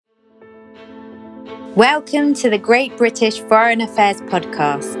Welcome to the Great British Foreign Affairs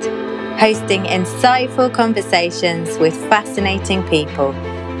Podcast, hosting insightful conversations with fascinating people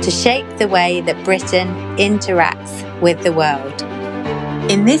to shape the way that Britain interacts with the world.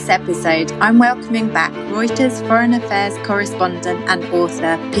 In this episode, I'm welcoming back Reuters Foreign Affairs correspondent and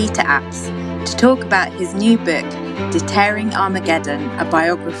author Peter Apps to talk about his new book, Deterring Armageddon, a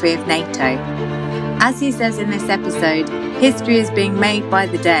biography of NATO. As he says in this episode, history is being made by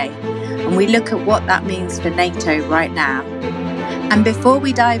the day, and we look at what that means for NATO right now. And before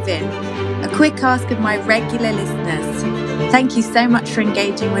we dive in, a quick ask of my regular listeners. Thank you so much for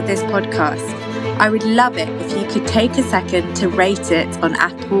engaging with this podcast. I would love it if you could take a second to rate it on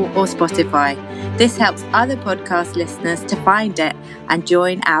Apple or Spotify. This helps other podcast listeners to find it and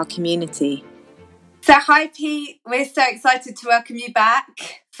join our community. So hi Pete, we're so excited to welcome you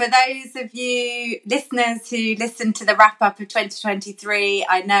back. For those of you listeners who listened to the wrap-up of 2023,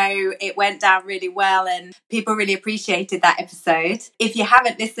 I know it went down really well and people really appreciated that episode. If you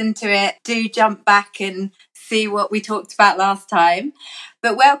haven't listened to it, do jump back and see what we talked about last time.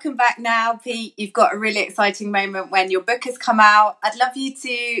 But welcome back now, Pete. You've got a really exciting moment when your book has come out. I'd love you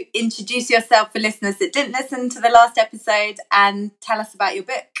to introduce yourself for listeners that didn't listen to the last episode and tell us about your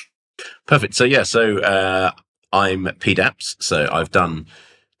book. Perfect. So I'm Pete Apps. So I've done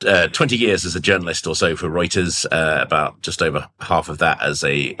 20 years as a journalist or so for Reuters, about just over half of that as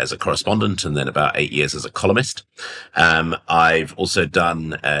a correspondent, and then about 8 years as a columnist. I've also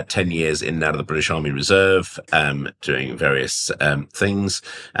done 10 years in and out of the British Army Reserve, doing various things,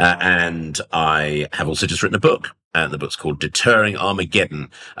 and I have also just written a book. And the book's called Deterring Armageddon,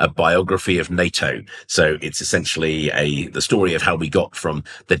 a biography of NATO. So it's essentially the story of how we got from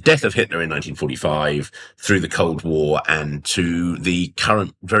the death of Hitler in 1945 through the Cold War and to the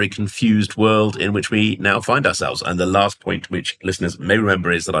current very confused world in which we now find ourselves. And the last point, which listeners may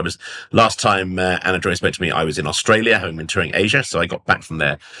remember, is that last time Anna Joy spoke to me, I was in Australia, home in touring Asia. So I got back from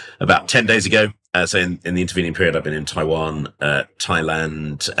there about 10 days ago. So in the intervening period, I've been in Taiwan,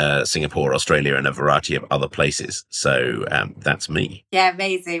 Thailand, Singapore, Australia, and a variety of other places. So that's me. Yeah,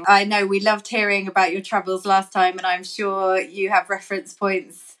 amazing. I know we loved hearing about your travels last time, and I'm sure you have reference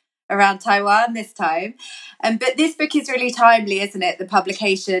points around Taiwan this time. But this book is really timely, isn't it? The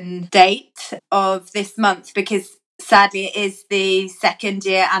publication date of this month, because sadly, it is the second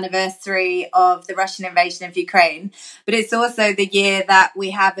year anniversary of the Russian invasion of Ukraine, but it's also the year that we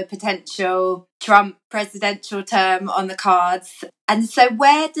have a potential Trump presidential term on the cards. And so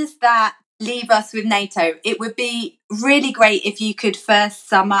where does that leave us with NATO? It would be really great if you could first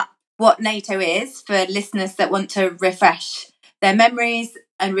sum up what NATO is for listeners that want to refresh their memories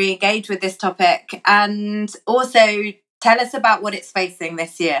and re-engage with this topic, and also tell us about what it's facing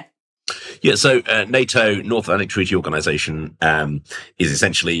this year. Yeah, so NATO, North Atlantic Treaty Organization, is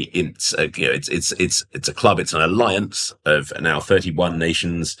essentially it's a club. It's an alliance of now 31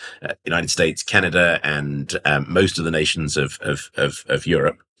 nations: United States, Canada, and most of the nations of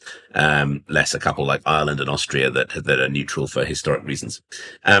Europe. Less a couple like Ireland and Austria that are neutral for historic reasons.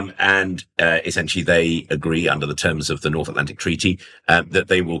 And essentially they agree under the terms of the North Atlantic Treaty that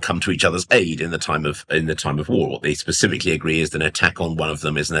they will come to each other's aid in the time of war. What they specifically agree is that an attack on one of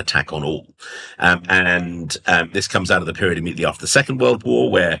them is an attack on all. And this comes out of the period immediately after the Second World War,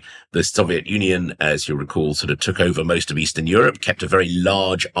 where the Soviet Union, as you'll recall, sort of took over most of Eastern Europe, kept a very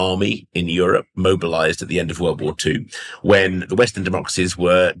large army in Europe, mobilized at the end of World War II, when the Western democracies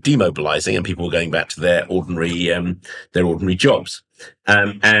were demobilizing and people were going back to their ordinary jobs.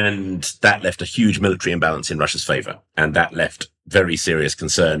 And that left a huge military imbalance in Russia's favor. And that left very serious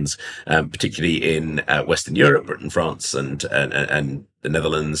concerns, particularly in Western Europe, Britain, France, and the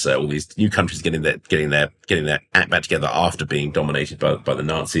Netherlands, all these new countries getting their act back together after being dominated by the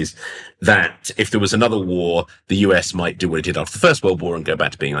Nazis, that if there was another war, the US might do what it did after the First World War and go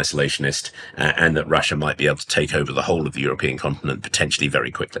back to being isolationist, and that Russia might be able to take over the whole of the European continent potentially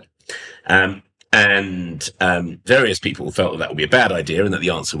very quickly. And various people felt that would be a bad idea, and that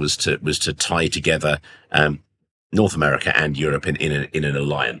the answer was to tie together North America and Europe in an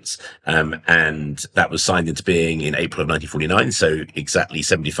alliance. And that was signed into being in April of 1949, so exactly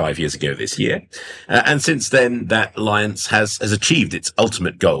 75 years ago this year. And since then, that alliance has achieved its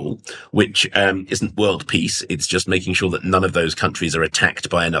ultimate goal, which isn't world peace. It's just making sure that none of those countries are attacked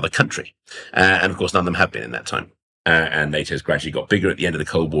by another country. And of course, none of them have been in that time. And NATO's gradually got bigger at the end of the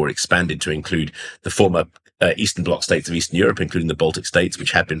Cold War, expanded to include the former Eastern Bloc states of Eastern Europe, including the Baltic states,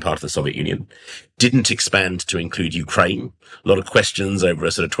 which had been part of the Soviet Union. Didn't expand to include Ukraine. A lot of questions over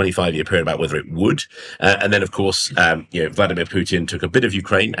a sort of 25-year period about whether it would. And then, of course, Vladimir Putin took a bit of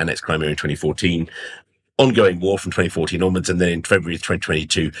Ukraine and its Crimea in 2014. ongoing war from 2014 onwards, and then in February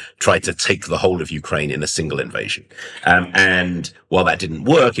 2022 tried to take the whole of Ukraine in a single invasion. And while that didn't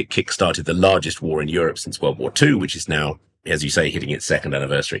work, it kickstarted the largest war in Europe since World War II, which is now, as you say, hitting its second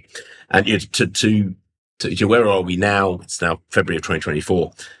anniversary. And to where are we now? It's now February of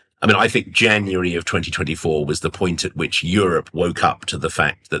 2024. I mean, I think January of 2024 was the point at which Europe woke up to the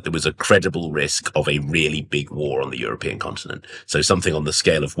fact that there was a credible risk of a really big war on the European continent. So something on the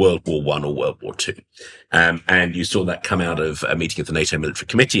scale of World War I or World War II. And you saw that come out of a meeting of the NATO Military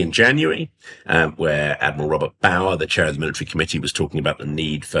Committee in January, where Admiral Robert Bauer, the chair of the military committee, was talking about the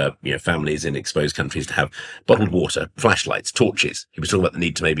need for, families in exposed countries to have bottled water, flashlights, torches. He was talking about the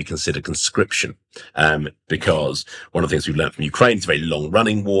need to maybe consider conscription, because one of the things we've learned from Ukraine, it's a very long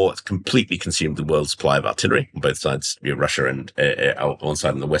running war. It's completely consumed the world's supply of artillery on both sides, Russia and on one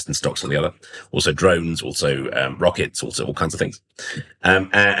side and the Western stocks on the other. Also drones, also rockets, also all kinds of things.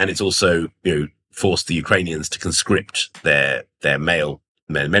 And it's also, forced the Ukrainians to conscript their male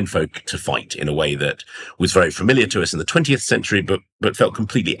menfolk to fight in a way that was very familiar to us in the 20th century, but felt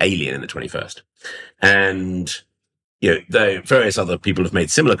completely alien in the 21st. And the various other people have made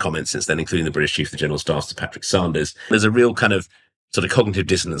similar comments since then, including the British Chief of the General Staff, Sir Patrick Sanders. There's a real kind of sort of cognitive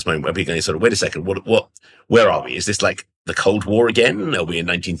dissonance moment where people are going sort of, wait a second, where are we? Is this like the Cold War again? Are we in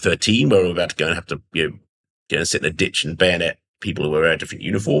 1913 where we're about to go and have to, sit in a ditch and bayonet people who wear a different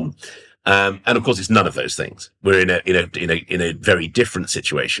uniform? And of course, it's none of those things. We're in a very different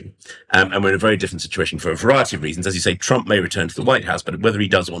situation. And we're in a very different situation for a variety of reasons. As you say, Trump may return to the White House, but whether he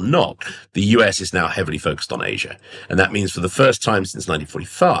does or not, the US is now heavily focused on Asia. And that means for the first time since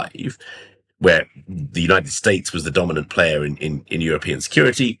 1945, where the United States was the dominant player in European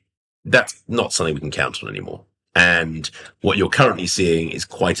security, that's not something we can count on anymore. And what you're currently seeing is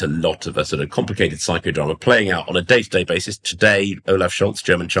quite a lot of a sort of complicated psychodrama playing out on a day-to-day basis. Today, Olaf Scholz,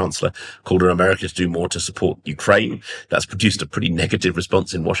 German Chancellor, called on America to do more to support Ukraine. That's produced a pretty negative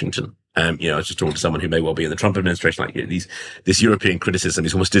response in Washington. I was just talking to someone who may well be in the Trump administration, this European criticism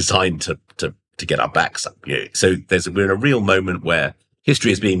is almost designed to get our backs up. So we're in a real moment where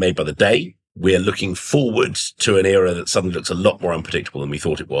history is being made by the day. We're looking forward to an era that suddenly looks a lot more unpredictable than we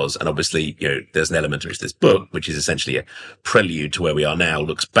thought it was. And obviously, there's an element of which this book, which is essentially a prelude to where we are now,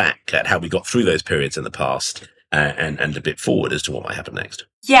 looks back at how we got through those periods in the past and a bit forward as to what might happen next.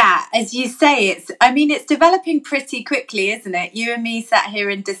 Yeah, as you say, it's developing pretty quickly, isn't it? You and me sat here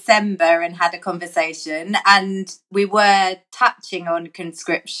in December and had a conversation, and we were touching on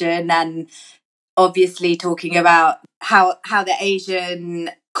conscription and obviously talking about how the Asian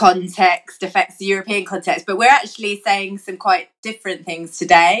context affects the European context, but we're actually saying some quite different things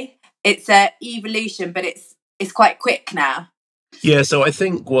today. It's an evolution, but it's quite quick now. Yeah, so I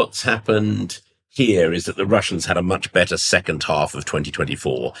think what's happened here is that the Russians had a much better second half of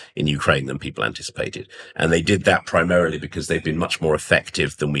 2024 in Ukraine than people anticipated. And they did that primarily because they've been much more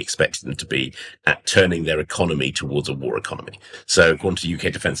effective than we expected them to be at turning their economy towards a war economy. So according to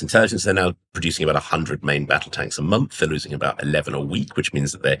UK Defence Intelligence, they're now producing about 100 main battle tanks a month. They're losing about 11 a week, which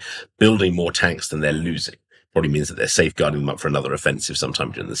means that they're building more tanks than they're losing. Probably means that they're safeguarding them up for another offensive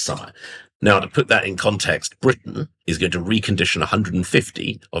sometime during the summer. Now, to put that in context, Britain is going to recondition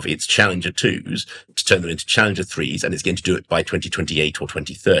 150 of its Challenger 2s to turn them into Challenger 3s, and it's going to do it by 2028 or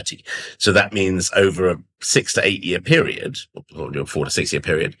 2030. So that means over a 6 to 8 year period, or 4 to 6 year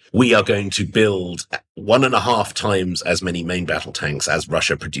period, we are going to build 1.5 times as many main battle tanks as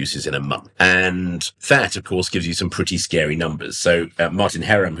Russia produces in a month. And that, of course, gives you some pretty scary numbers. So Martin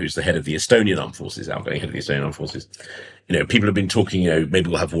Herem, who's the head of the Estonian Armed Forces, outgoing head of the Estonian Armed Forces, people have been talking, maybe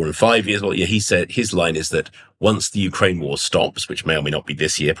we'll have war in 5 years. Well, yeah, he said his line is that once the Ukraine war stops, which may or may not be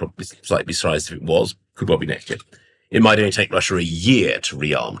this year, probably slightly surprised if it was, could well be next year. It might only take Russia a year to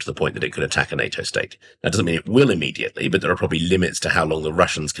rearm to the point that it could attack a NATO state. That doesn't mean it will immediately, but there are probably limits to how long the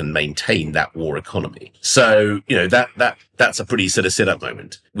Russians can maintain that war economy. So, that's a pretty sort of sit-up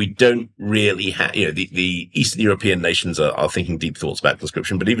moment. We don't really have, the Eastern European nations are thinking deep thoughts about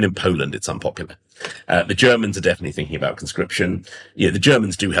conscription, but even in Poland, it's unpopular. The Germans are definitely thinking about conscription. The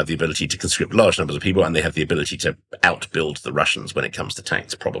Germans do have the ability to conscript large numbers of people, and they have the ability to outbuild the Russians when it comes to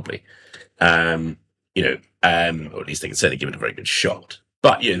tanks, probably. Or at least they can certainly give it a very good shot.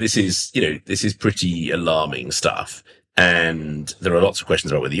 But, this is pretty alarming stuff. And there are lots of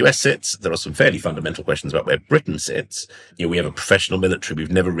questions about where the US sits. There are some fairly fundamental questions about where Britain sits. We have a professional military. We've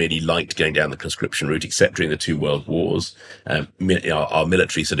never really liked going down the conscription route, except during the two world wars. Our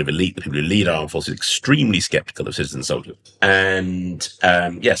military sort of elite, the people who lead our armed forces, extremely skeptical of citizen soldiers. And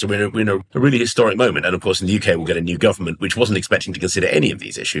so we're in a really historic moment. And of course, in the UK, we'll get a new government, which wasn't expecting to consider any of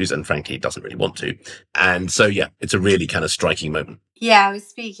these issues, and frankly, it doesn't really want to. And so, it's a really kind of striking moment. Yeah, I was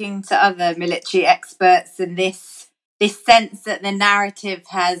speaking to other military experts, and this sense that the narrative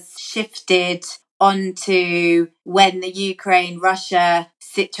has shifted onto when the Ukraine-Russia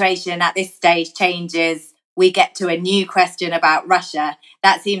situation at this stage changes, we get to a new question about Russia.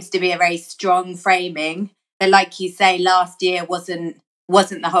 That seems to be a very strong framing. But like you say, last year wasn't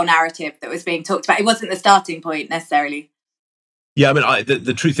the whole narrative that was being talked about. It wasn't the starting point necessarily. Yeah, I mean,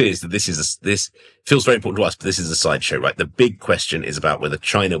 the truth is that this feels very important to us, but this is a sideshow, right? The big question is about whether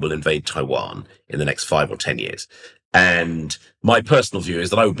China will invade Taiwan in the next 5 or 10 years. And my personal view is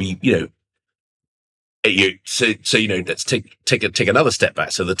that I would be, let's take another step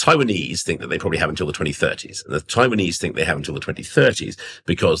back. So the Taiwanese think that they probably have until the 2030s, and the Taiwanese think they have until the 2030s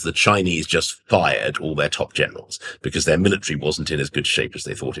because the Chinese just fired all their top generals because their military wasn't in as good shape as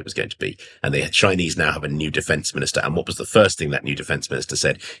they thought it was going to be. And the Chinese now have a new defense minister. And what was the first thing that new defense minister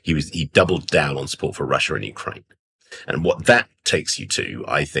said? He doubled down on support for Russia and Ukraine. And what that takes you to,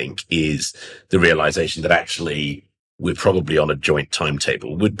 I think, is the realization that actually we're probably on a joint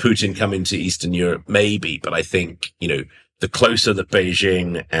timetable. Would Putin come into Eastern Europe? Maybe, but I think, the closer that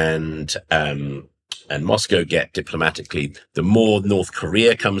Beijing and Moscow get diplomatically, the more North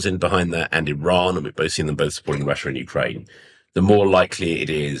Korea comes in behind that, and Iran, and we've both seen them both supporting Russia and Ukraine, the more likely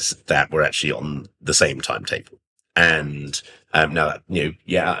it is that we're actually on the same timetable. And now,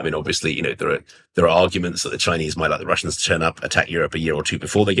 obviously, there are arguments that the Chinese might like the Russians to turn up, attack Europe a year or two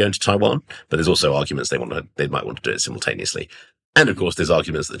before they go into Taiwan, but there's also arguments they might want to do it simultaneoly. And of course, there's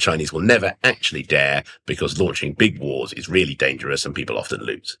arguments that the Chinese will never actually dare because launching big wars is really dangerous and people often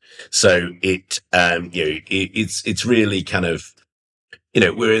lose. So it's really kind of,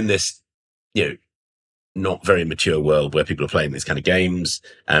 we're in this, not very mature world where people are playing these kind of games,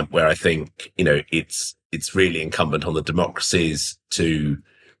 where I think, it's really incumbent on the democracies to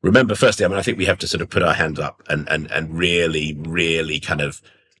remember, firstly, I think we have to sort of put our hand up and really, really kind of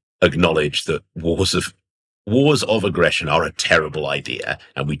acknowledge that wars of aggression are a terrible idea,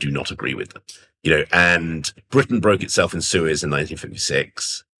 and we do not agree with them. And Britain broke itself in Suez in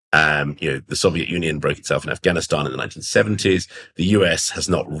 1956. The Soviet Union broke itself in Afghanistan in the 1970s. The US has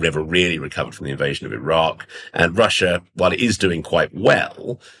not ever really recovered from the invasion of Iraq. And Russia, while it is doing quite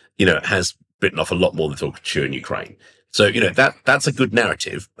well, has bitten off a lot more than thought could chew in Ukraine. So, that's a good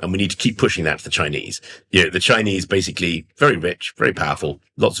narrative, and we need to keep pushing that to the Chinese. The Chinese basically very rich, very powerful,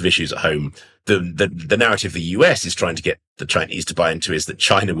 lots of issues at home. The narrative the US is trying to get the Chinese to buy into is that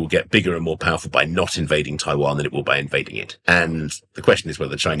China will get bigger and more powerful by not invading Taiwan than it will by invading it. And the question is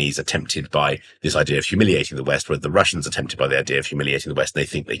whether the Chinese are tempted by this idea of humiliating the West, whether the Russians are tempted by the idea of humiliating the West, and they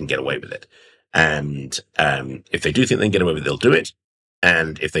think they can get away with it. And if they do think they can get away with it, they'll do it.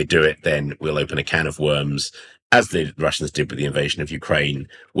 And if they do it, then we'll open a can of worms, as the Russians did with the invasion of Ukraine,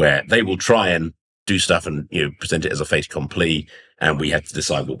 where they will try and do stuff and present it as a fait accompli, and we have to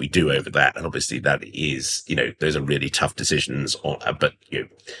decide what we do over that. And obviously, that is those are really tough decisions. But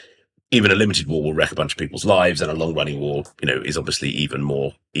even a limited war will wreck a bunch of people's lives, and a long-running war, is obviously even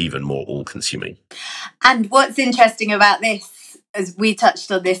more all-consuming. And what's interesting about this, as we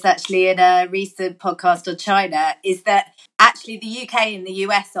touched on this actually in a recent podcast on China, is that actually the UK and the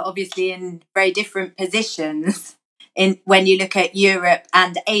US are obviously in very different positions when you look at Europe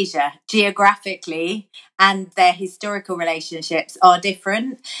and Asia geographically, and their historical relationships are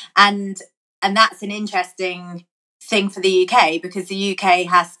different. And that's an interesting thing for the UK, because the UK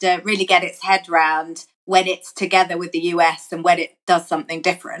has to really get its head round when it's together with the US and when it does something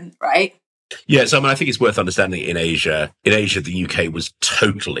different, right? Yeah, so I think it's worth understanding in Asia, the UK was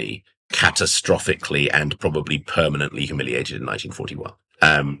totally, catastrophically and probably permanently humiliated in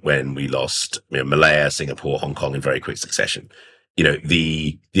 1941, when we lost Malaya, Singapore, Hong Kong in very quick succession.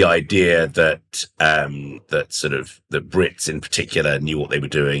 The idea that that Brits in particular knew what they were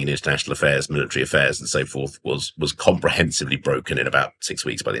doing in international affairs, military affairs, and so forth was comprehensively broken in about 6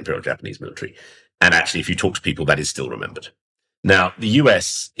 weeks by the Imperial Japanese military. And actually, if you talk to people, that is still remembered. Now, the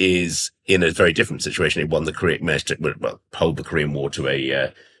US is in a very different situation. It won managed to hold the Korean War to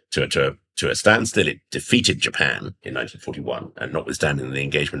a standstill. It defeated Japan in 1941, and notwithstanding the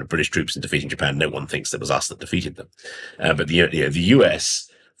engagement of British troops in defeating Japan, no one thinks it was us that defeated them. But the US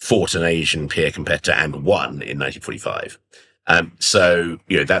fought an Asian peer competitor and won in 1945. So,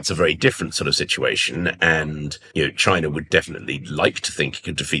 that's a very different sort of situation. And, China would definitely like to think it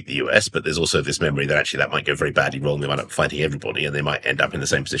could defeat the US, but there's also this memory that actually that might go very badly wrong. They might end up fighting everybody and they might end up in the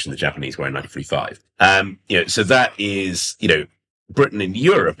same position the Japanese were in 1945. So that is, Britain in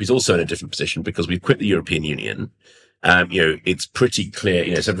Europe is also in a different position because we've quit the European Union. It's pretty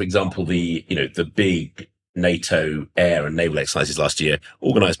clear, so for example, the big NATO air and naval exercises last year,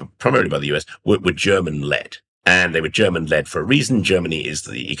 organized primarily by the US, were German led. And they were German led for a reason. Germany is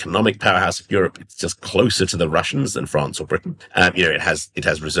the economic powerhouse of Europe. It's just closer to the Russians than France or Britain. It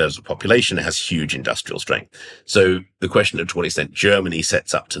has reserves of population. It has huge industrial strength. So the question of to what extent Germany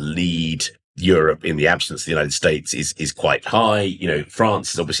sets up to lead Europe in the absence of the United States is quite high.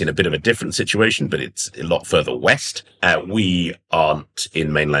 France is obviously in a bit of a different situation, but it's a lot further west. We aren't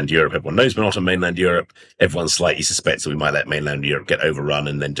in mainland Europe. Everyone knows we're not in mainland Europe. Everyone slightly suspects that we might let mainland Europe get overrun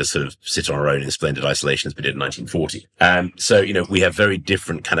and then just sort of sit on our own in splendid isolation as we did in 1940. So, we have very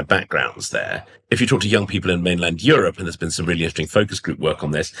different kind of backgrounds there. If you talk to young people in mainland Europe, and there's been some really interesting focus group work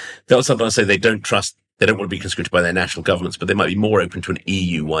on this, they'll sometimes say they don't want to be conscripted by their national governments, but they might be more open to an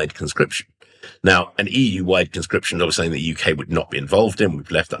EU-wide conscription. Now, an EU-wide conscription is obviously something the UK would not be involved in. We've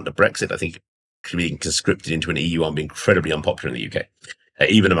left under Brexit. I think being conscripted into an EU army would be incredibly unpopular in the UK,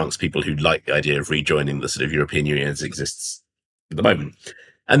 even amongst people who like the idea of rejoining the sort of European Union as it exists at the moment.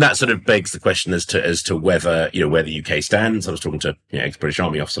 And that sort of begs the question as to whether, where the UK stands. I was talking to ex-British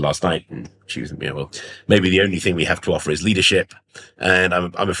Army officer last night, and she was, well, maybe the only thing we have to offer is leadership. And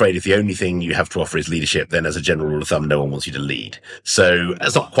I'm afraid if the only thing you have to offer is leadership, then as a general rule of thumb, no one wants you to lead. So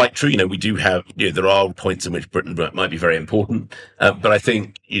that's not quite true. We do have, there are points in which Britain might be very important. But I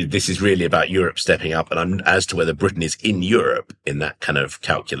think this is really about Europe stepping up. And as to whether Britain is in Europe in that kind of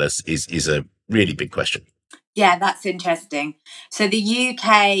calculus is a really big question. Yeah, that's interesting. So the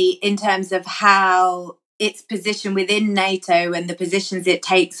UK, in terms of how its position within NATO and the positions it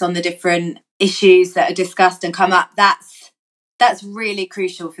takes on the different issues that are discussed and come up, that's really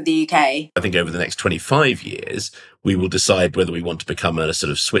crucial for the UK. I think over the next 25 years, we will decide whether we want to become a sort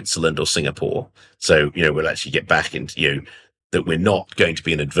of Switzerland or Singapore. So, we'll actually get back into, that we're not going to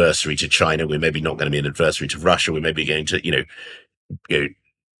be an adversary to China. We're maybe not going to be an adversary to Russia. We're maybe going to,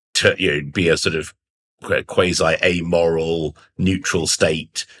 be a sort of quasi-amoral, neutral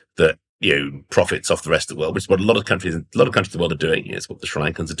state that profits off the rest of the world, which is what a lot of countries in the world are doing. It's what the Sri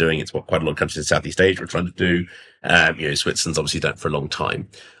Lankans are doing. It's what quite a lot of countries in Southeast Asia are trying to do. Switzerland's obviously done it for a long time.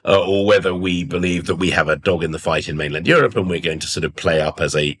 Or whether we believe that we have a dog in the fight in mainland Europe and we're going to sort of play up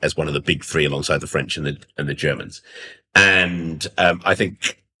as one of the big three alongside the French and the Germans. And I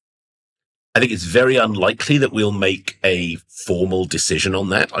think it's very unlikely that we'll make a formal decision on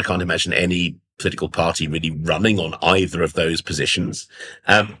that. I can't imagine any political party really running on either of those positions.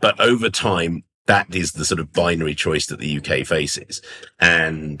 But over time, that is the sort of binary choice that the UK faces.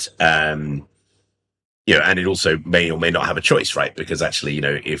 And, and it also may or may not have a choice, right? Because actually,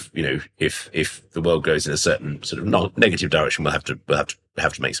 if the world goes in a certain sort of negative direction, we'll have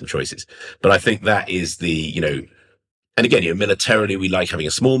to make some choices. But I think that is the, and again, militarily, we like having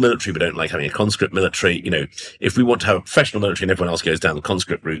a small military, but don't like having a conscript military. If we want to have a professional military and everyone else goes down the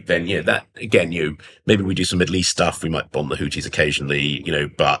conscript route, then, that, again, maybe we do some Middle East stuff. We might bomb the Houthis occasionally,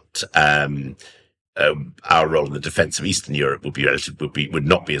 but our role in the defense of Eastern Europe would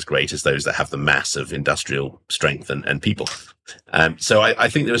not be as great as those that have the mass of industrial strength and people. So I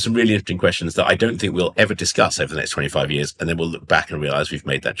think there are some really interesting questions that I don't think we'll ever discuss over the next 25 years. And then we'll look back and realize we've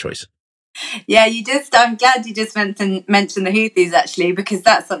made that choice. Yeah, I'm glad you just mentioned the Houthis, actually, because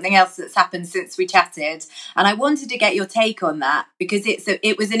that's something else that's happened since we chatted. And I wanted to get your take on that because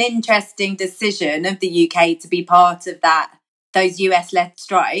it was an interesting decision of the UK to be part of those US-led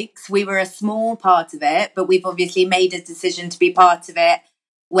strikes. We were a small part of it, but we've obviously made a decision to be part of it,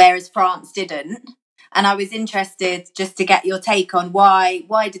 whereas France didn't. And I was interested just to get your take on why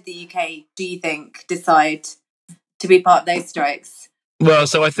did the UK, do you think, decide to be part of those strikes? Well,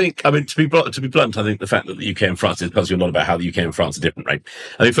 so I think, to be blunt, I think the fact that the UK and France tells you a lot about how the UK and France are different, right?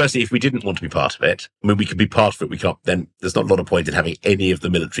 Firstly, if we didn't want to be part of it, we could be part of it, then there's not a lot of point in having any of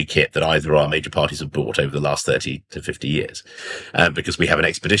the military kit that either of our major parties have bought over the last 30 to 50 years. Because we have an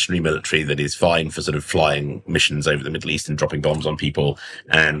expeditionary military that is fine for sort of flying missions over the Middle East and dropping bombs on people.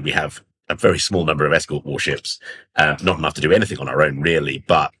 And we have a very small number of escort warships, not enough to do anything on our own, really,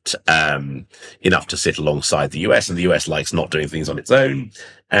 but enough to sit alongside the US, and the US likes not doing things on its own,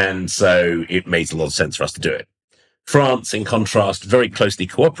 and so it made a lot of sense for us to do it. France, in contrast, very closely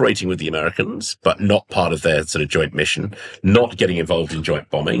cooperating with the Americans, but not part of their sort of joint mission, not getting involved in joint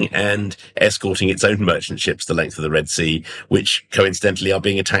bombing, and escorting its own merchant ships the length of the Red Sea, which coincidentally are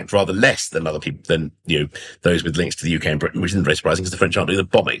being attacked rather less than other people, than, those with links to the UK and Britain, which isn't very surprising because the French aren't doing the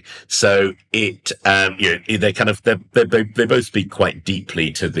bombing. So they both speak quite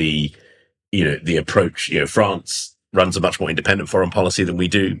deeply to the approach. France runs a much more independent foreign policy than we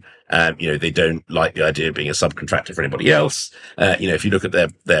do. They don't like the idea of being a subcontractor for anybody else. If you look at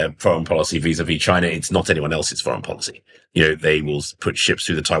their foreign policy vis-a-vis China, it's not anyone else's foreign policy. They will put ships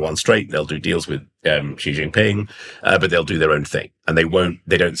through the Taiwan Strait. They'll do deals with Xi Jinping, but they'll do their own thing. And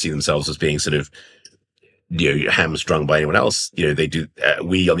they don't see themselves as being sort of, hamstrung by anyone else. They do.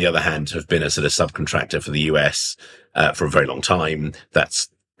 We, on the other hand, have been a sort of subcontractor for the US for a very long time. That's,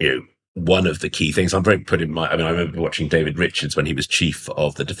 one of the key things. I'm very put in I remember watching David Richards when he was chief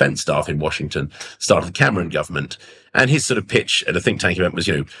of the defense staff in Washington, start of the Cameron government. And his sort of pitch at a think tank event was,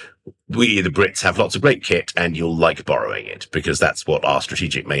 we, the Brits, have lots of great kit and you'll like borrowing it, because that's what our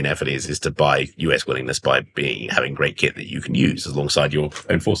strategic main effort is to buy US willingness by having great kit that you can use alongside your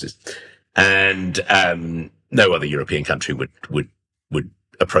own forces. And, no other European country would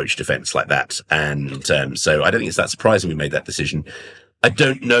approach defense like that. And, so I don't think it's that surprising we made that decision. I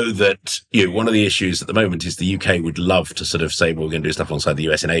don't know that, one of the issues at the moment is the UK would love to sort of say, well, we're going to do stuff alongside the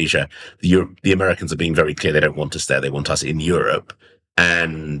US in Asia. The Americans are being very clear. They don't want us there. They want us in Europe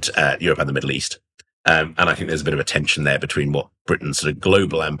and the Middle East. And I think there's a bit of a tension there between what Britain's sort of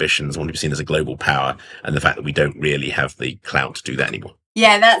global ambitions want to be seen as a global power and the fact that we don't really have the clout to do that anymore.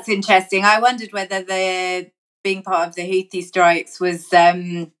 Yeah, that's interesting. I wondered whether being part of the Houthi strikes was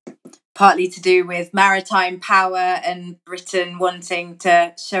partly to do with maritime power and Britain wanting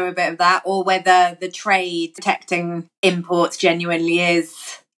to show a bit of that, or whether the trade protecting imports genuinely is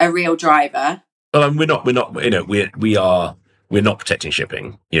a real driver. Well, we're not protecting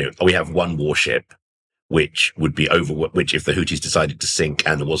shipping. We have one warship, which would be which if the Houthis decided to sink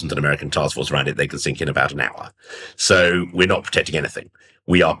and there wasn't an American task force around it, they could sink in about an hour. So we're not protecting anything.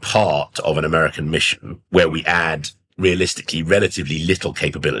 We are part of an American mission where we add realistically relatively little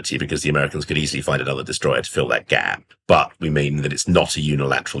capability, because the Americans could easily find another destroyer to fill that gap. But we mean that it's not a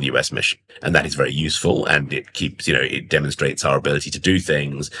unilateral US mission. And that is very useful. And it keeps, it demonstrates our ability to do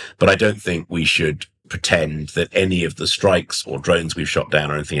things. But I don't think we should pretend that any of the strikes or drones we've shot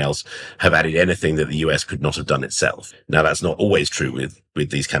down or anything else have added anything that the US could not have done itself. Now, that's not always true with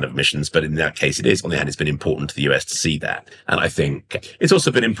these kind of missions, but in that case it is. On the other hand, it's been important to the US to see that. And I think it's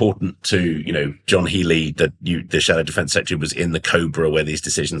also been important to, John Healey, the Shadow Defense Secretary, was in the Cobra where these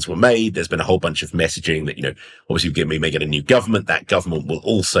decisions were made. There's been a whole bunch of messaging that, obviously we may get a new government. That government will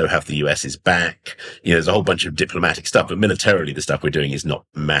also have the US's back. There's a whole bunch of diplomatic stuff, but militarily the stuff we're doing is not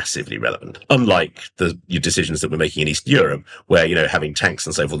massively relevant. Unlike the decisions that we're making in Eastern Europe, where, having tanks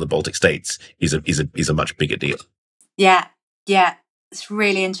and so forth in the Baltic states is a much bigger deal. Yeah. It's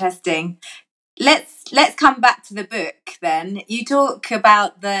really interesting. Let's come back to the book then. You talk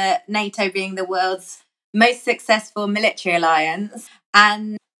about the NATO being the world's most successful military alliance.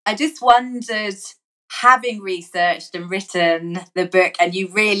 And I just wondered, having researched and written the book, and you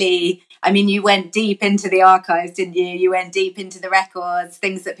really, you went deep into the archives, didn't you? You went deep into the records,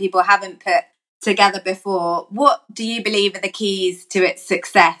 things that people haven't put together before. What do you believe are the keys to its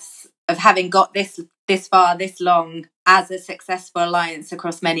success of having got this far, this long, as a successful alliance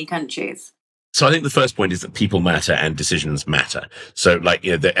across many countries? So I think the first point is that people matter and decisions matter. So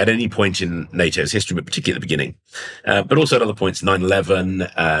at any point in NATO's history, but particularly at the beginning, but also at other points,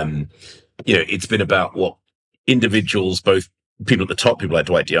 9/11, it's been about what individuals, both people at the top, people like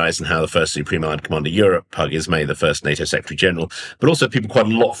Dwight D. Eisenhower, the first Supreme Allied Commander of Europe, Hugh Ismay, the first NATO Secretary General, but also people quite a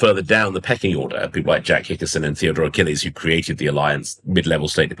lot further down the pecking order, people like Jack Hickerson and Theodore Achilles, who created the alliance, mid-level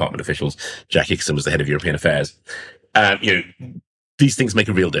State Department officials. Jack Hickerson was the head of European Affairs. These things make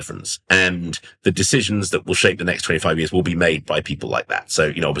a real difference, and the decisions that will shape the next 25 years will be made by people like that.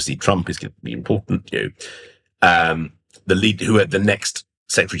 So, obviously Trump is going to be important. The the next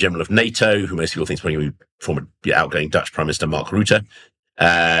Secretary General of NATO, who most people think is probably going to be former outgoing Dutch Prime Minister Mark Rutte.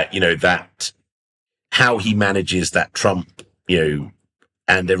 That how he manages that Trump, and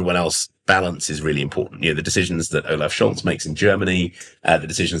everyone else balance is really important. The decisions that Olaf Scholz makes in Germany, the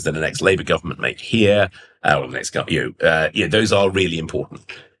decisions that the next Labour government make here, or the next those are really important.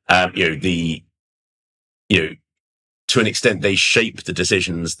 To an extent, they shape the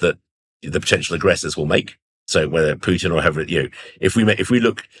decisions that the potential aggressors will make. So whether Putin or whoever,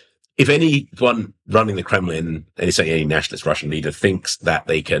 if anyone running the Kremlin, any nationalist Russian leader, thinks that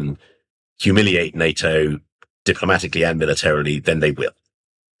they can humiliate NATO diplomatically and militarily, then they will.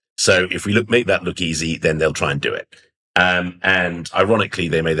 So if we make that look easy, then they'll try and do it. And ironically,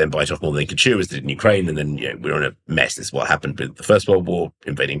 they may then bite off more than they can chew, as they did in Ukraine. And then, we're in a mess. This is what happened with the First World War,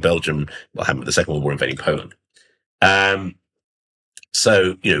 invading Belgium. What happened with the Second World War, invading Poland.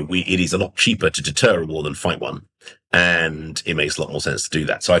 So, it is a lot cheaper to deter a war than fight one. And it makes a lot more sense to do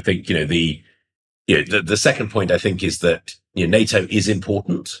that. So I think, the second point, I think, is that, NATO is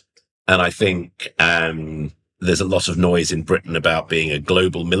important. And I think, there's a lot of noise in Britain about being a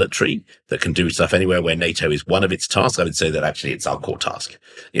global military that can do stuff anywhere, where NATO is one of its tasks. I would say that actually it's our core task.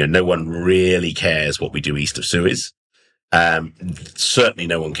 No one really cares what we do east of Suez. Certainly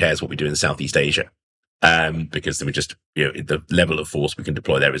no one cares what we do in Southeast Asia. Because they were just, the level of force we can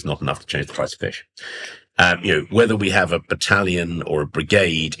deploy there is not enough to change the price of fish. Whether we have a battalion or a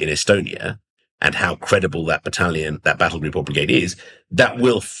brigade in Estonia, and how credible that battalion, that battle group or brigade is, that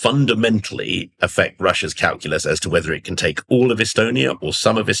will fundamentally affect Russia's calculus as to whether it can take all of Estonia or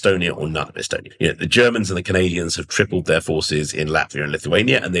some of Estonia or none of Estonia. The Germans and the Canadians have tripled their forces in Latvia and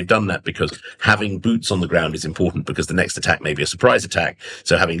Lithuania, and they've done that because having boots on the ground is important, because the next attack may be a surprise attack.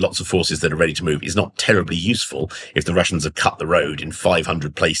 So having lots of forces that are ready to move is not terribly useful if the Russians have cut the road in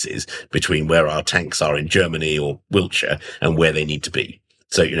 500 places between where our tanks are in Germany or Wiltshire and where they need to be.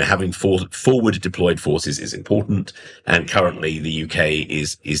 So, having forward deployed forces is important. And currently the UK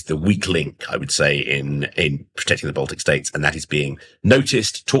is the weak link, I would say, in protecting the Baltic states. And that is being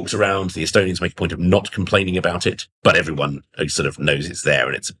noticed, talked around. The Estonians make a point of not complaining about it, but everyone sort of knows it's there,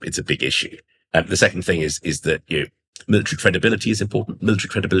 and it's a big issue. The second thing is that, military credibility is important. Military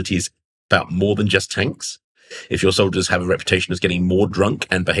credibility is about more than just tanks. If your soldiers have a reputation as getting more drunk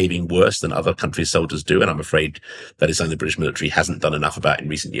and behaving worse than other countries' soldiers do, and I'm afraid that is something the British military hasn't done enough about in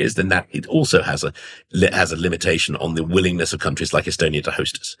recent years, then that it also has a limitation on the willingness of countries like Estonia to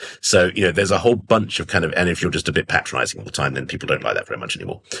host us. So, there's a whole bunch of and if you're just a bit patronizing all the time, then people don't like that very much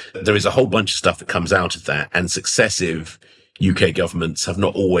anymore. There is a whole bunch of stuff that comes out of that, and successive UK governments have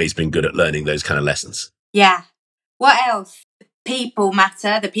not always been good at learning those kind of lessons. Yeah. What else? People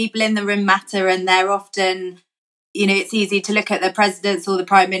matter, the people in the room matter, and they're often, it's easy to look at the presidents or the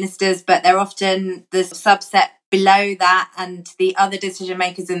prime ministers, but they're often the subset below that and the other decision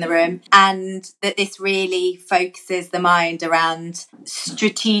makers in the room. And that this really focuses the mind around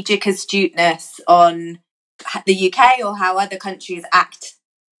strategic astuteness on the UK or how other countries act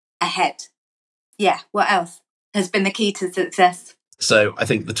ahead. Yeah, what else has been the key to success? So I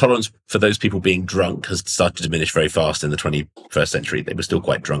think the tolerance for those people being drunk has started to diminish very fast in the 21st century. They were still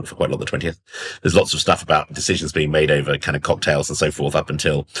quite drunk for quite a lot of the 20th. There's lots of stuff about decisions being made over kind of cocktails and so forth up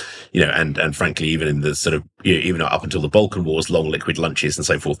until, and frankly, even in the sort of, even up until the Balkan Wars, long liquid lunches and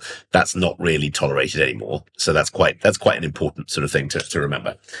so forth, that's not really tolerated anymore. So that's quite an important sort of thing to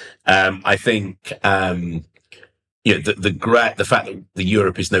remember. I think, the fact that the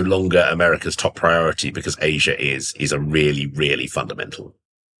Europe is no longer America's top priority because Asia is a really, really fundamental,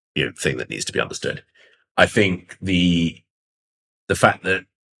 thing that needs to be understood. I think the fact that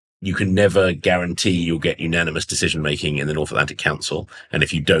you can never guarantee you'll get unanimous decision making in the North Atlantic Council. And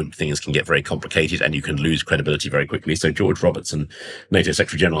if you don't, things can get very complicated and you can lose credibility very quickly. So George Robertson, NATO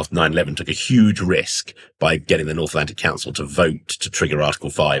Secretary General after 9/11, took a huge risk by getting the North Atlantic Council to vote to trigger Article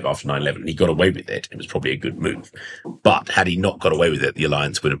 5 after 9/11. He got away with it. It was probably a good move. But had he not got away with it, the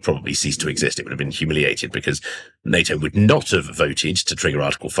alliance would have probably ceased to exist. It would have been humiliated because NATO would not have voted to trigger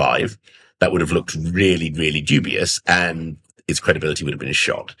Article 5. That would have looked really, really dubious, and its credibility would have been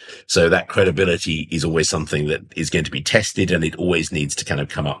shot. So that credibility is always something that is going to be tested, and it always needs to kind of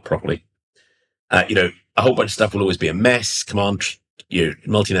come up properly. A whole bunch of stuff will always be a mess.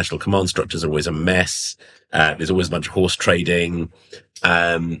 Multinational command structures are always a mess. There's always a bunch of horse trading.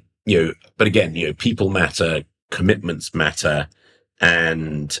 But again, people matter, commitments matter,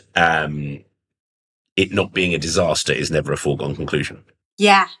 and it not being a disaster is never a foregone conclusion.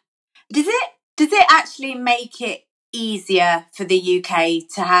 Yeah. Does it actually make it easier for the UK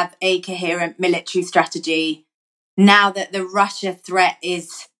to have a coherent military strategy now that the Russia threat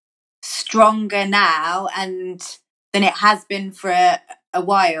is stronger now and than it has been for a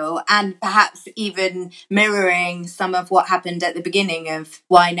while, and perhaps even mirroring some of what happened at the beginning of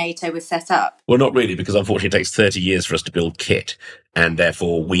why NATO was set up? Well, not really, because unfortunately it takes 30 years for us to build kit, and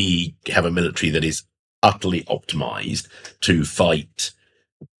therefore we have a military that is utterly optimized to fight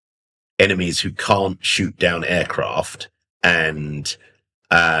enemies who can't shoot down aircraft and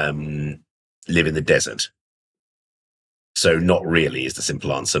live in the desert. So not really is the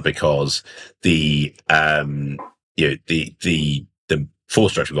simple answer, because the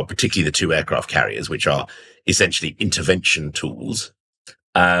force structure we've got, particularly the two aircraft carriers, which are essentially intervention tools,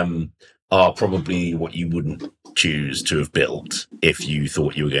 are probably what you wouldn't choose to have built if you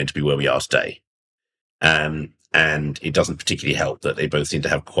thought you were going to be where we are today. And it doesn't particularly help that they both seem to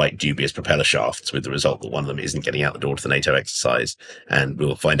have quite dubious propeller shafts, with the result that one of them isn't getting out the door to the NATO exercise. And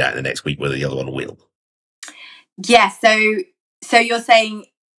we'll find out in the next week whether the other one will. Yeah, so you're saying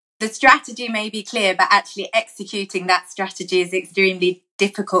the strategy may be clear, but actually executing that strategy is extremely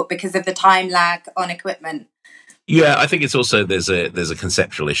difficult because of the time lag on equipment. Yeah, I think it's also there's a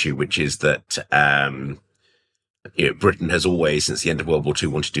conceptual issue, which is that Britain has always, since the end of World War II,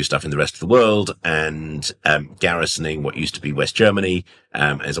 wanted to do stuff in the rest of the world, and garrisoning what used to be West Germany,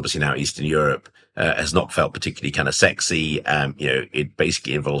 is obviously now Eastern Europe, has not felt particularly kind of sexy. It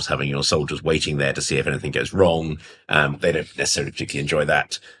basically involves having your soldiers waiting there to see if anything goes wrong. They don't necessarily particularly enjoy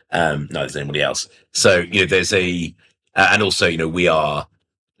that. Neither does anybody else. So, there's and also, we are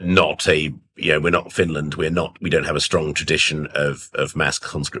not we're not Finland. We don't have a strong tradition of mass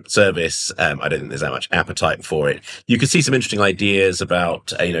conscript service. I don't think there's that much appetite for it. You could see some interesting ideas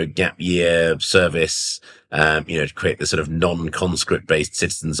about, gap year service, to create this sort of non-conscript based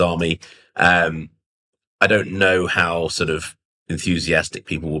citizens army. I don't know how sort of enthusiastic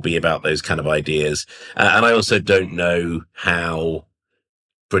people will be about those kind of ideas. And I also don't know how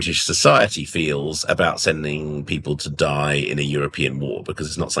British society feels about sending people to die in a European war, because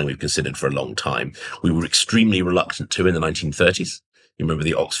it's not something we've considered for a long time. We were extremely reluctant to in the 1930s. You remember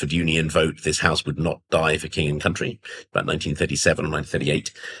the Oxford Union vote, this house would not die for king and country, about 1937 or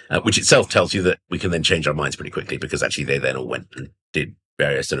 1938, which itself tells you that we can then change our minds pretty quickly, because actually they then all went and did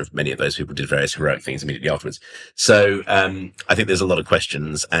many of those people did various heroic things immediately afterwards. So I think there's a lot of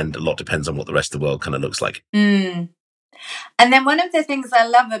questions, and a lot depends on what the rest of the world kind of looks like. And then one of the things I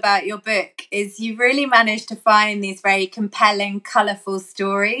love about your book is you really managed to find these very compelling, colourful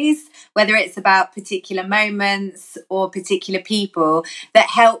stories, whether it's about particular moments or particular people,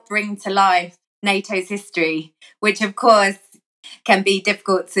 that help bring to life NATO's history, which of course can be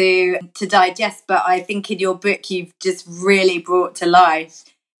difficult to digest. But I think in your book, you've just really brought to life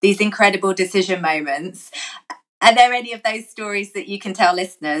these incredible decision moments. Are there any of those stories that you can tell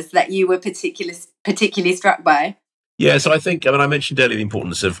listeners that you were particularly struck by? Yeah, so I mentioned earlier the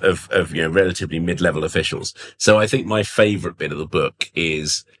importance of relatively mid-level officials. So I think my favourite bit of the book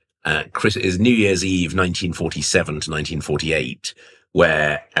is New Year's Eve, 1947 to 1948,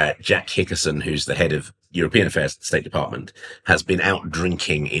 where Jack Hickerson, who's the head of European Affairs at the State Department, has been out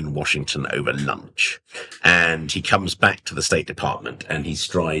drinking in Washington over lunch. And he comes back to the State Department and he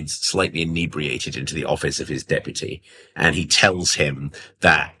strides slightly inebriated into the office of his deputy. And he tells him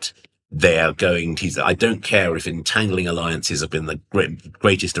that I don't care if entangling alliances have been the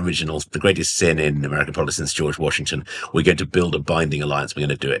greatest sin in American politics since George Washington. We're going to build a binding alliance. We're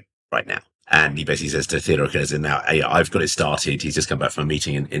going to do it right now. And he basically says to Theodore Curzon, now, I've got it started. He's just come back from a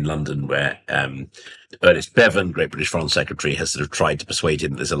meeting in London where Ernest Bevin, Great British Foreign Secretary, has sort of tried to persuade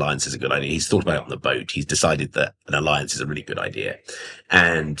him that this alliance is a good idea. He's thought about it on the boat. He's decided that an alliance is a really good idea.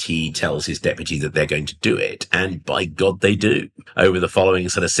 And he tells his deputy that they're going to do it. And by God, they do. Over the following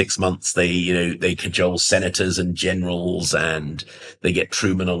sort of 6 months, they cajole senators and generals, and they get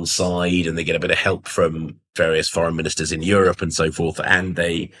Truman on side, and they get a bit of help from various foreign ministers in Europe and so forth, and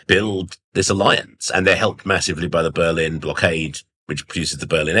they build this alliance. And they're helped massively by the Berlin blockade, which produces the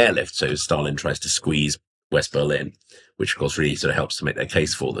Berlin airlift. So Stalin tries to squeeze West Berlin, which of course really sort of helps to make their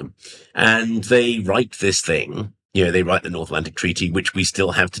case for them. And they write this thing, they write the North Atlantic Treaty, which we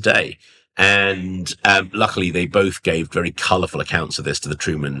still have today. And luckily, they both gave very colourful accounts of this to the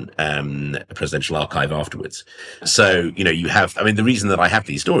Truman presidential archive afterwards. So, the reason that I have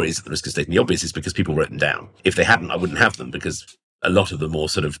these stories, at the risk of stating the obvious, is because people wrote them down. If they hadn't, I wouldn't have them, because a lot of the more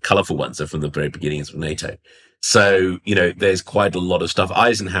sort of colourful ones are from the very beginnings of NATO. So, there's quite a lot of stuff.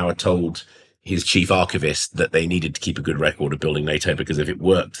 Eisenhower told his chief archivist that they needed to keep a good record of building NATO, because if it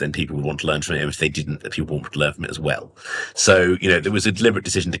worked, then people would want to learn from it. If they didn't, then people would want to learn from it as well. So, there was a deliberate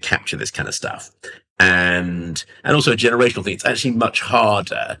decision to capture this kind of stuff. And also a generational thing. It's actually much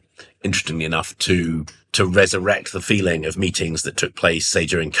harder, interestingly enough, to resurrect the feeling of meetings that took place, say,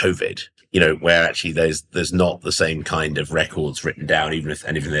 during COVID, where actually there's not the same kind of records written down, even if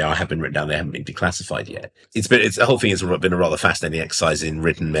they have been written down, they haven't been declassified yet. The whole thing has been a rather fascinating exercise in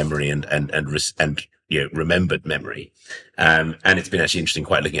written memory and remembered memory. And it's been actually interesting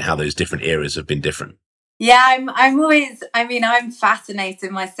quite looking at how those different eras have been different. Yeah, I'm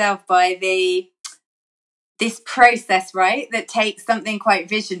fascinated myself by this process, right, that takes something quite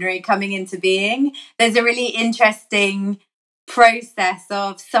visionary coming into being. There's a really interesting process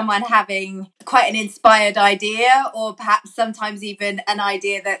of someone having quite an inspired idea, or perhaps sometimes even an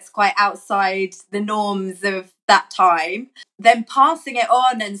idea that's quite outside the norms of that time, then passing it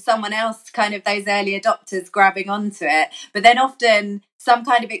on and someone else, kind of those early adopters, grabbing onto it, but then often some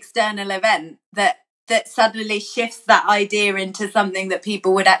kind of external event that suddenly shifts that idea into something that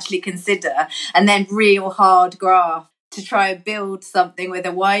people would actually consider, and then real hard graft to try and build something with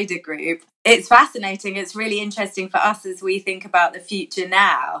a wider group. It's fascinating. It's really interesting for us as we think about the future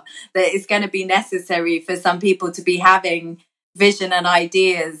now, that it's going to be necessary for some people to be having vision and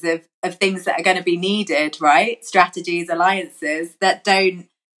ideas of things that are going to be needed, right? Strategies, alliances that don't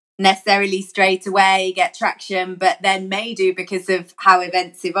necessarily straight away get traction, but then may do because of how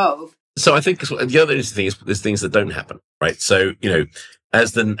events evolve. So I think the other interesting thing is there's things that don't happen, right? So,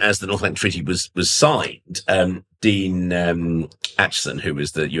 as the North Atlantic Treaty was signed, Dean Acheson, who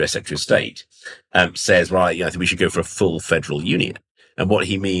was the US Secretary of State, says, right, I think we should go for a full federal union. And what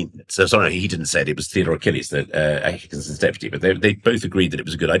he means, so sorry, he didn't say it, it was Theodore Achilles, Atkinson's deputy, but they both agreed that it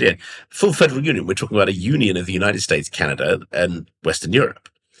was a good idea. Full federal union, we're talking about a union of the United States, Canada, and Western Europe,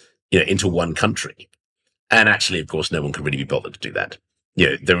 into one country. And actually, of course, no one could really be bothered to do that.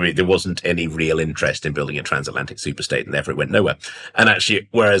 There wasn't any real interest in building a transatlantic superstate, and therefore it went nowhere. And actually,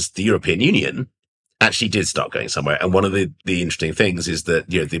 whereas the European Union actually did start going somewhere. And one of the interesting things is that,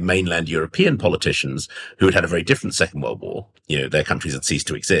 the mainland European politicians who had had a very different Second World War, their countries had ceased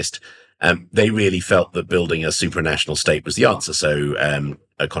to exist. They really felt that building a supranational state was the answer. So,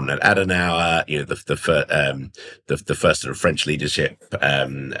 Konrad Adenauer, the first sort of French leadership,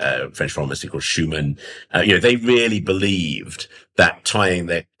 French foreign minister called Schuman, they really believed that tying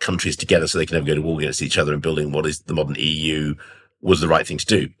their countries together so they can never go to war against each other and building what is the modern EU was the right thing to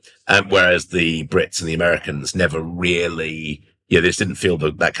do. Whereas the Brits and the Americans never really, they just didn't feel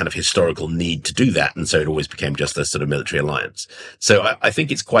that kind of historical need to do that. And so it always became just a sort of military alliance. So I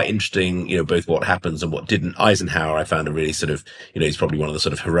think it's quite interesting, both what happens and what didn't. Eisenhower, I found a really sort of, he's probably one of the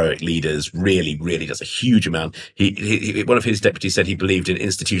sort of heroic leaders, really, really does a huge amount. One of his deputies said he believed in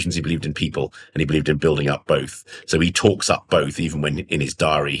institutions, he believed in people, and he believed in building up both. So he talks up both, even when in his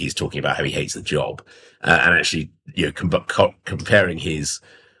diary, he's talking about how he hates the job. And actually, comparing his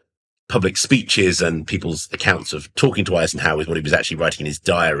public speeches and people's accounts of talking to Eisenhower with what he was actually writing in his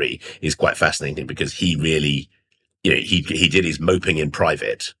diary is quite fascinating, because he really, he did his moping in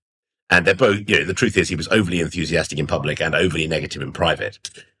private. And they're both, the truth is he was overly enthusiastic in public and overly negative in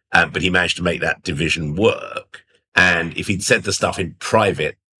private. But he managed to make that division work. And if he'd said the stuff in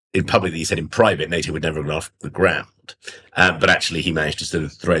public that he said in private, NATO would never have gone off the ground. But actually he managed to sort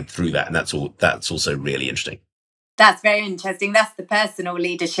of thread through that. And that's also really interesting. That's very interesting. That's the personal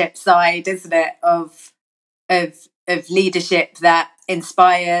leadership side, isn't it? Of leadership that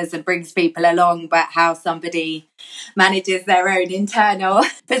inspires and brings people along, but how somebody manages their own internal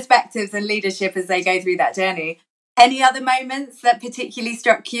perspectives and leadership as they go through that journey. Any other moments that particularly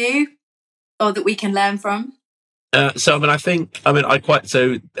struck you or that we can learn from? Essentially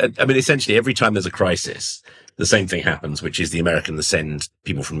every time there's a crisis, the same thing happens, which is the Americans send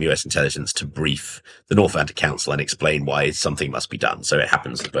people from US intelligence to brief the North Atlantic Council and explain why something must be done. So it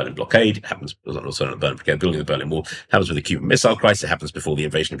happens with the Berlin blockade, it happens also in the Berlin blockade, building the Berlin Wall, it happens with the Cuban Missile Crisis, it happens before the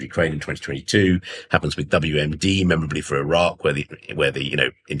invasion of Ukraine in 2022, happens with WMD, memorably for Iraq, where the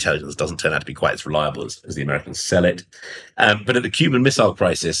intelligence doesn't turn out to be quite as reliable as the Americans sell it. But at the Cuban Missile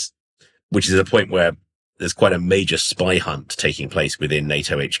Crisis, which is a point where there's quite a major spy hunt taking place within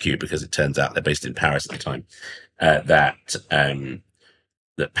NATO HQ, because it turns out they're based in Paris at the time, that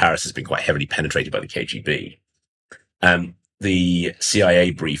Paris has been quite heavily penetrated by the KGB. The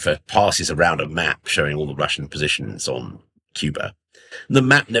CIA briefer passes around a map showing all the Russian positions on Cuba. The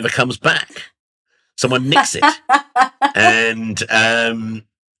map never comes back. Someone nicks it. And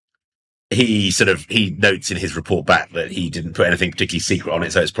he notes in his report back that he didn't put anything particularly secret on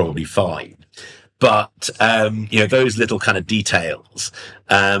it, so it's probably fine. But, those little kind of details,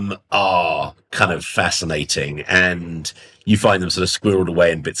 are kind of fascinating, and you find them sort of squirreled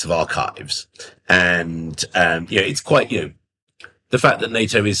away in bits of archives. And, it's quite, the fact that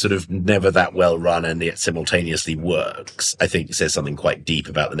NATO is sort of never that well run and yet simultaneously works, I think says something quite deep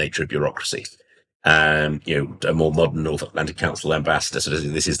about the nature of bureaucracy. A more modern North Atlantic Council ambassador sort of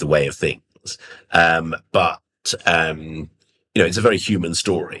says this is the way of things. But it's a very human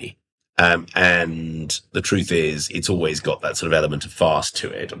story. And the truth is, it's always got that sort of element of farce to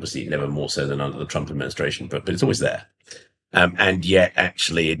it. Obviously, never more so than under the Trump administration, but it's always there. And yet,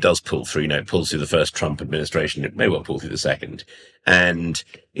 actually, it does pull through. It pulls through the first Trump administration. It may well pull through the second. And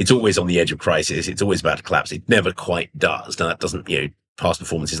it's always on the edge of crisis. It's always about to collapse. It never quite does. Now, that doesn't, past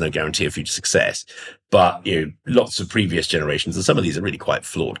performance is no guarantee of future success. But, lots of previous generations, and some of these are really quite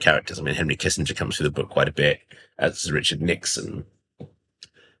flawed characters. I mean, Henry Kissinger comes through the book quite a bit, as Richard Nixon,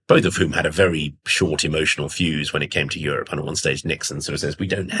 both of whom had a very short emotional fuse when it came to Europe. And at one stage, Nixon sort of says, "We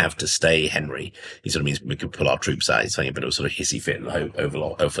don't have to stay, Henry." He sort of means we could pull our troops out. He's saying a bit of a sort of hissy fit and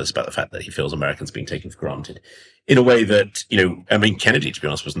offers about the fact that he feels Americans being taken for granted in a way that, Kennedy, to be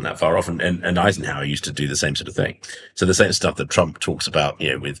honest, wasn't that far off. And Eisenhower used to do the same sort of thing. So the same stuff that Trump talks about,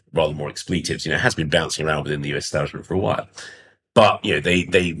 with rather more expletives, has been bouncing around within the US establishment for a while. But,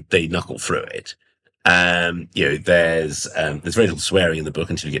 they knuckle through it. There's very little swearing in the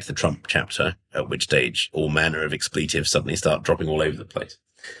book until you get to the Trump chapter, at which stage all manner of expletives suddenly start dropping all over the place.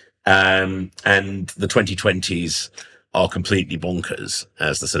 And the 2020s are completely bonkers,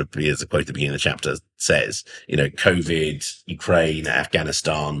 as the quote at the beginning of the chapter says. COVID, Ukraine,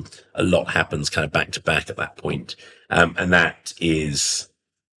 Afghanistan, a lot happens kind of back to back at that point. And that is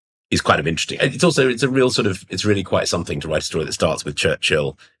kind of interesting. It's really quite something to write a story that starts with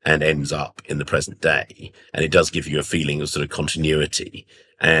Churchill and ends up in the present day. And it does give you a feeling of sort of continuity.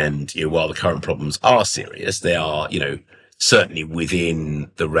 And, while the current problems are serious, they are, certainly within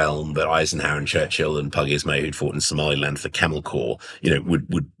the realm that Eisenhower and Churchill and Pug Ismay, who'd fought in Somaliland for Camel Corps,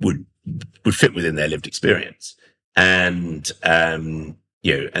 would fit within their lived experience. And, and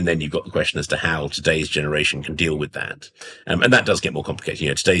then you've got the question as to how today's generation can deal with that. And that does get more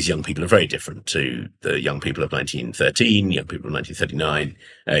complicated. Today's young people are very different to the young people of 1913, young people of 1939,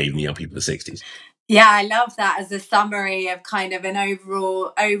 even the young people of the 60s. Yeah, I love that as a summary of kind of an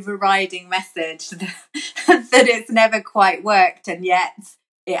overall overriding message that it's never quite worked, and yet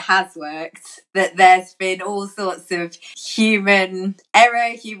it has worked. That there's been all sorts of human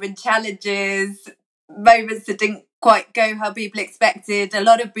error, human challenges, moments that didn't quite go how people expected, a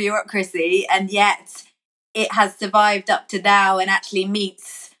lot of bureaucracy, and yet it has survived up to now and actually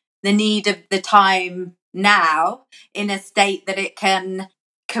meets the need of the time now in a state that it can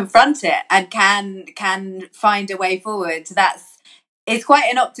confront it and can find a way forward. It's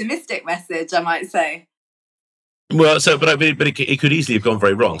quite an optimistic message, I might say. Well, but it could easily have gone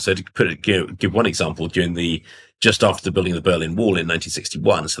very wrong. So to give one example, just after the building of the Berlin Wall in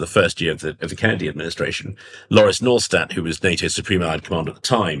 1961, so the first year of the Kennedy administration, Lawrence Norstad, who was NATO's Supreme Allied Commander at the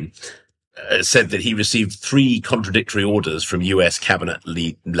time, said that he received 3 contradictory orders from US cabinet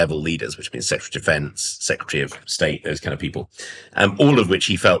level leaders, which means Secretary of Defense, Secretary of State, those kind of people, all of which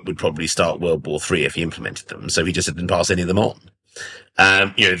he felt would probably start World War III if he implemented them. So he just didn't pass any of them on.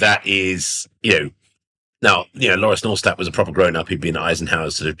 That is, now, Lawrence Norstad was a proper grown-up. He'd been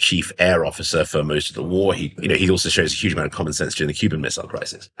Eisenhower's sort of chief air officer for most of the war. He also shows a huge amount of common sense during the Cuban Missile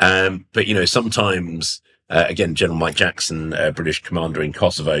Crisis. But sometimes, again, General Mike Jackson, British commander in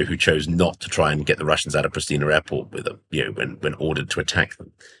Kosovo, who chose not to try and get the Russians out of Pristina Airport with them, when ordered to attack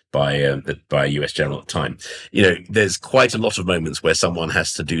them by a US general at the time. There's quite a lot of moments where someone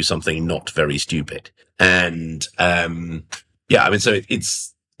has to do something not very stupid. And, so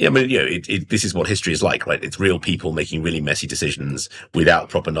it's, this is what history is like, right? It's real people making really messy decisions without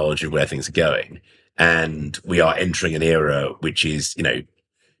proper knowledge of where things are going. And we are entering an era which is going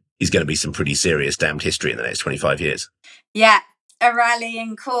to be some pretty serious damned history in the next 25 years. Yeah, a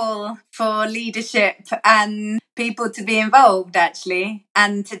rallying call for leadership and people to be involved, actually,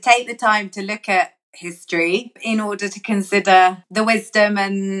 and to take the time to look at history in order to consider the wisdom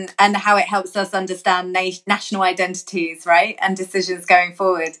and how it helps us understand national identities, right, and decisions going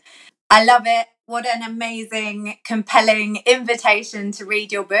forward. I love it. What an amazing, compelling invitation to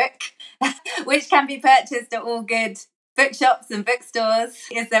read your book, which can be purchased at all good bookshops and bookstores.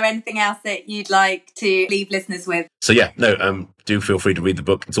 Is there anything else that you'd like to leave listeners with? So do feel free to read the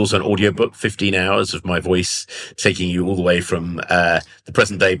book. It's also an audiobook, 15 hours of my voice taking you all the way from the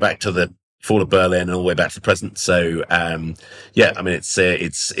present day back to the fall of Berlin and all the way back to the present. So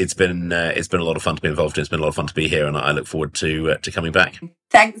it's been a lot of fun to be involved in. It's been a lot of fun to be here, and I look forward to coming back.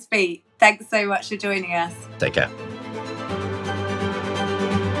 Thanks, Pete. Thanks so much for joining us. Take care.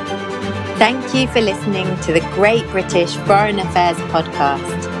 Thank you for listening to the Great British Foreign Affairs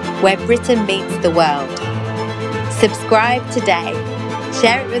podcast, where Britain meets the world. Subscribe today,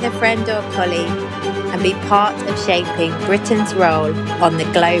 share it with a friend or colleague, and be part of shaping Britain's role on the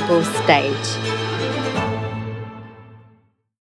global stage.